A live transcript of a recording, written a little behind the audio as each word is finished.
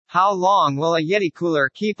How long will a Yeti cooler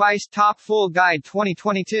keep ice? Top Full Guide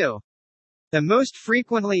 2022. The most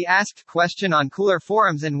frequently asked question on cooler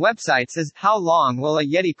forums and websites is, how long will a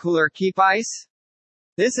Yeti cooler keep ice?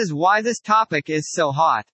 This is why this topic is so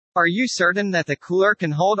hot. Are you certain that the cooler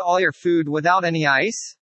can hold all your food without any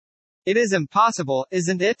ice? It is impossible,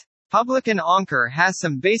 isn't it? Publican Anchor has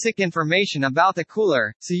some basic information about the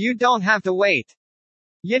cooler, so you don't have to wait.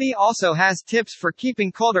 Yeti also has tips for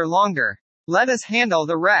keeping colder longer. Let us handle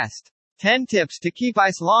the rest. 10 tips to keep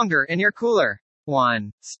ice longer in your cooler.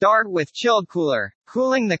 1. Start with chilled cooler.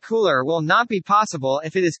 Cooling the cooler will not be possible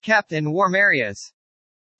if it is kept in warm areas.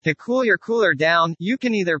 To cool your cooler down, you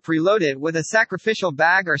can either preload it with a sacrificial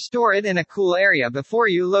bag or store it in a cool area before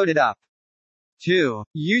you load it up. 2.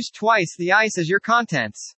 Use twice the ice as your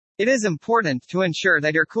contents. It is important to ensure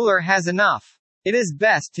that your cooler has enough. It is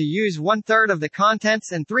best to use 1/3 of the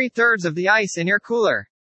contents and 3/3 of the ice in your cooler.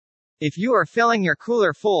 If you are filling your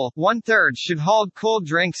cooler full, 1/3 should hold cold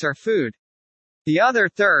drinks or food. The other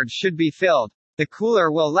third should be filled. The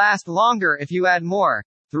cooler will last longer if you add more.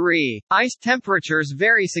 3. Ice temperatures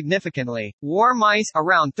vary significantly. Warm ice,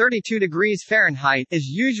 around 32 degrees Fahrenheit, is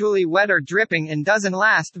usually wet or dripping and doesn't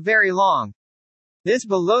last very long. This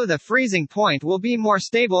below the freezing point will be more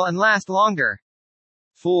stable and last longer.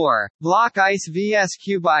 4. Block ice vs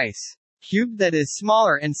cube ice. Cube that is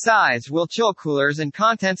smaller in size will chill coolers and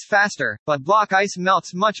contents faster, but block ice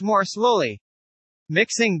melts much more slowly.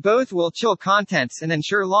 Mixing both will chill contents and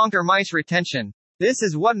ensure longer ice retention. This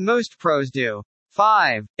is what most pros do.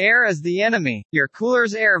 5. Air is the enemy. Your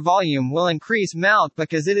cooler's air volume will increase melt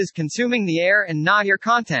because it is consuming the air and not your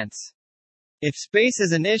contents. If space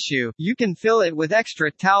is an issue, you can fill it with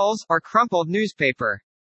extra towels or crumpled newspaper.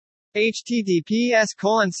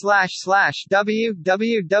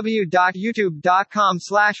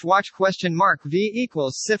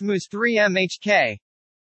 https://www.youtube.com/watch?v=sifmoose3mhk.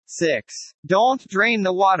 6. Don't drain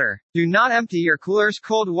the water. Do not empty your cooler's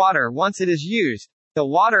cold water once it is used. The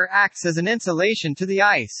water acts as an insulation to the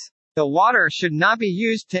ice. The water should not be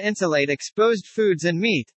used to insulate exposed foods and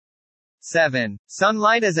meat. 7.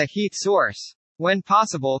 Sunlight as a heat source. When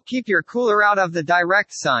possible, keep your cooler out of the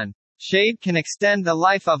direct sun. Shade can extend the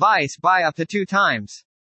life of ice by up to 2 times.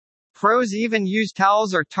 Pros even use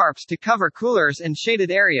towels or tarps to cover coolers in shaded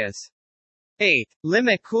areas. 8.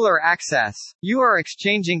 Limit cooler access. You are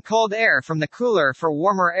exchanging cold air from the cooler for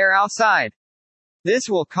warmer air outside. This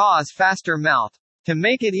will cause faster melt. To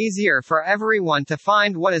make it easier for everyone to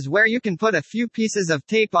find what is where, you can put a few pieces of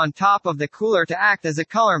tape on top of the cooler to act as a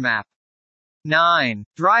color map. 9.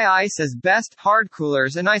 Dry ice is best. Hard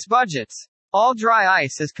coolers and ice budgets. All dry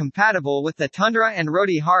ice is compatible with the Tundra and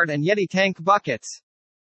Rody Hard and Yeti tank buckets.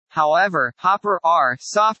 However, Hopper R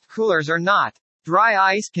soft coolers are not. Dry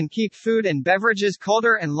ice can keep food and beverages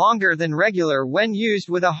colder and longer than regular when used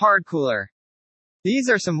with a hard cooler. These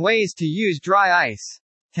are some ways to use dry ice.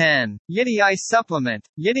 10. Yeti Ice Supplement.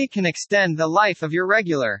 Yeti can extend the life of your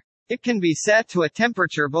regular. It can be set to a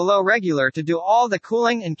temperature below regular to do all the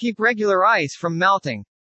cooling and keep regular ice from melting.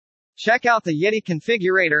 Check out the Yeti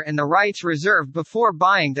configurator and the rights reserved before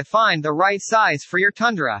buying to find the right size for your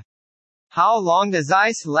Tundra. How long does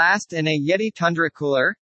ice last in a Yeti Tundra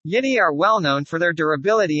cooler? Yeti are well known for their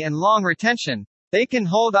durability and long retention. They can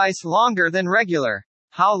hold ice longer than regular.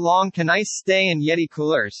 How long can ice stay in Yeti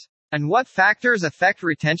coolers? And what factors affect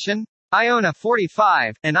retention? I own a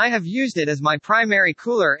 45, and I have used it as my primary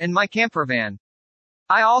cooler in my campervan.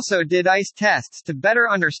 I also did ice tests to better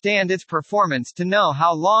understand its performance to know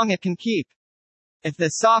how long it can keep. If the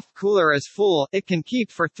soft cooler is full, it can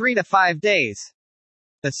keep for 3 to 5 days.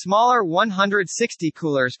 The smaller 160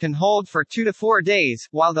 coolers can hold for 2 to 4 days,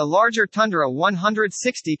 while the larger Tundra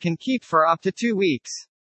 160 can keep for up to 2 weeks.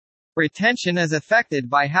 Retention is affected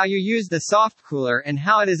by how you use the soft cooler and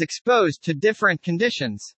how it is exposed to different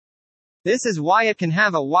conditions. This is why it can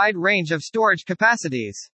have a wide range of storage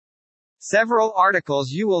capacities. Several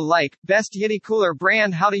articles you will like. Best Yeti cooler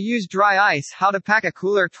brand. How to use dry ice. How to pack a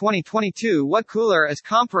cooler 2022. What cooler is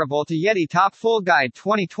comparable to Yeti? Top Full Guide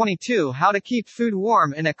 2022. How to keep food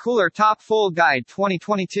warm in a cooler. Top Full Guide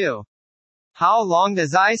 2022. How long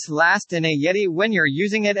does ice last in a Yeti when you're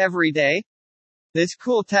using it every day? This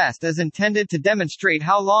cool test is intended to demonstrate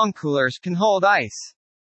how long coolers can hold ice.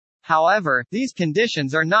 However, these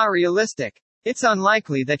conditions are not realistic. It's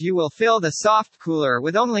unlikely that you will fill the soft cooler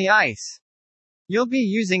with only ice. You'll be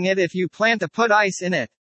using it if you plan to put ice in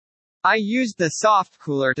it. I used the soft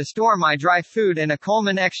cooler to store my dry food in a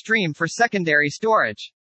Coleman Extreme for secondary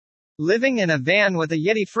storage. Living in a van with a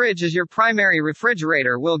Yeti fridge as your primary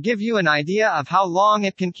refrigerator will give you an idea of how long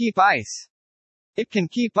it can keep ice. It can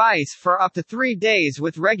keep ice for up to 3 days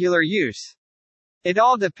with regular use. It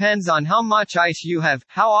all depends on how much ice you have,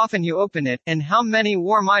 how often you open it, and how many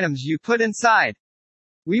warm items you put inside.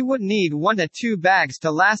 We would need 1 to 2 bags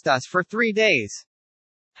to last us for 3 days.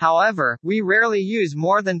 However, we rarely use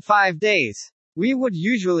more than 5 days. We would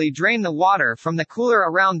usually drain the water from the cooler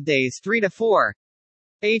around days 3 to 4.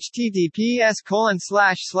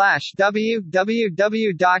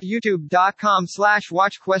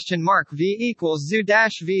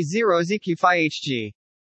 https://www.youtube.com/watch?v=zoo-v0zq5hg.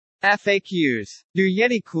 FAQs. Do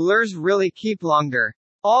Yeti coolers really keep longer?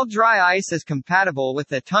 All dry ice is compatible with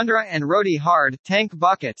the Tundra and Roti Hard tank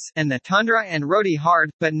buckets, and the Tundra and Roti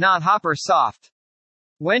Hard, but not Hopper Soft.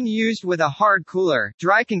 When used with a hard cooler,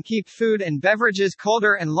 dry can keep food and beverages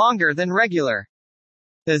colder and longer than regular.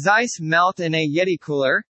 Does ice melt in a Yeti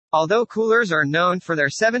cooler? Although coolers are known for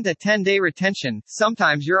their 7 to 10 day retention,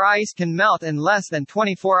 sometimes your ice can melt in less than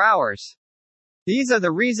 24 hours. These are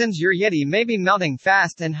the reasons your Yeti may be melting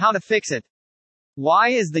fast and how to fix it. Why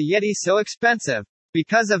is the Yeti so expensive?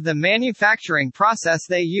 Because of the manufacturing process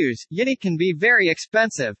they use, Yeti can be very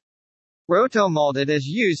expensive. Rotomolded is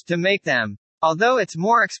used to make them. Although it's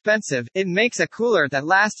more expensive, it makes a cooler that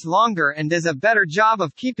lasts longer and does a better job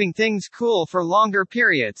of keeping things cool for longer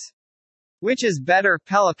periods. Which is better,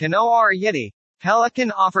 Pelican or Yeti?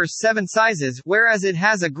 Pelican offers 7 sizes, whereas it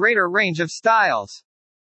has a greater range of styles.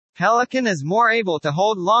 Pelican is more able to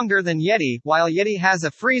hold longer than Yeti, while Yeti has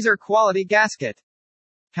a freezer-quality gasket.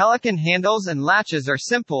 Pelican handles and latches are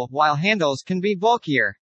simple, while handles can be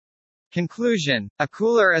bulkier. Conclusion. A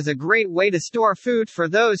cooler is a great way to store food for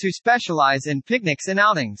those who specialize in picnics and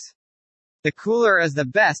outings. The cooler is the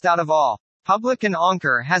best out of all. Publican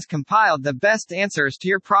Anchor has compiled the best answers to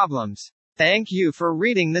your problems. Thank you for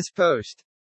reading this post.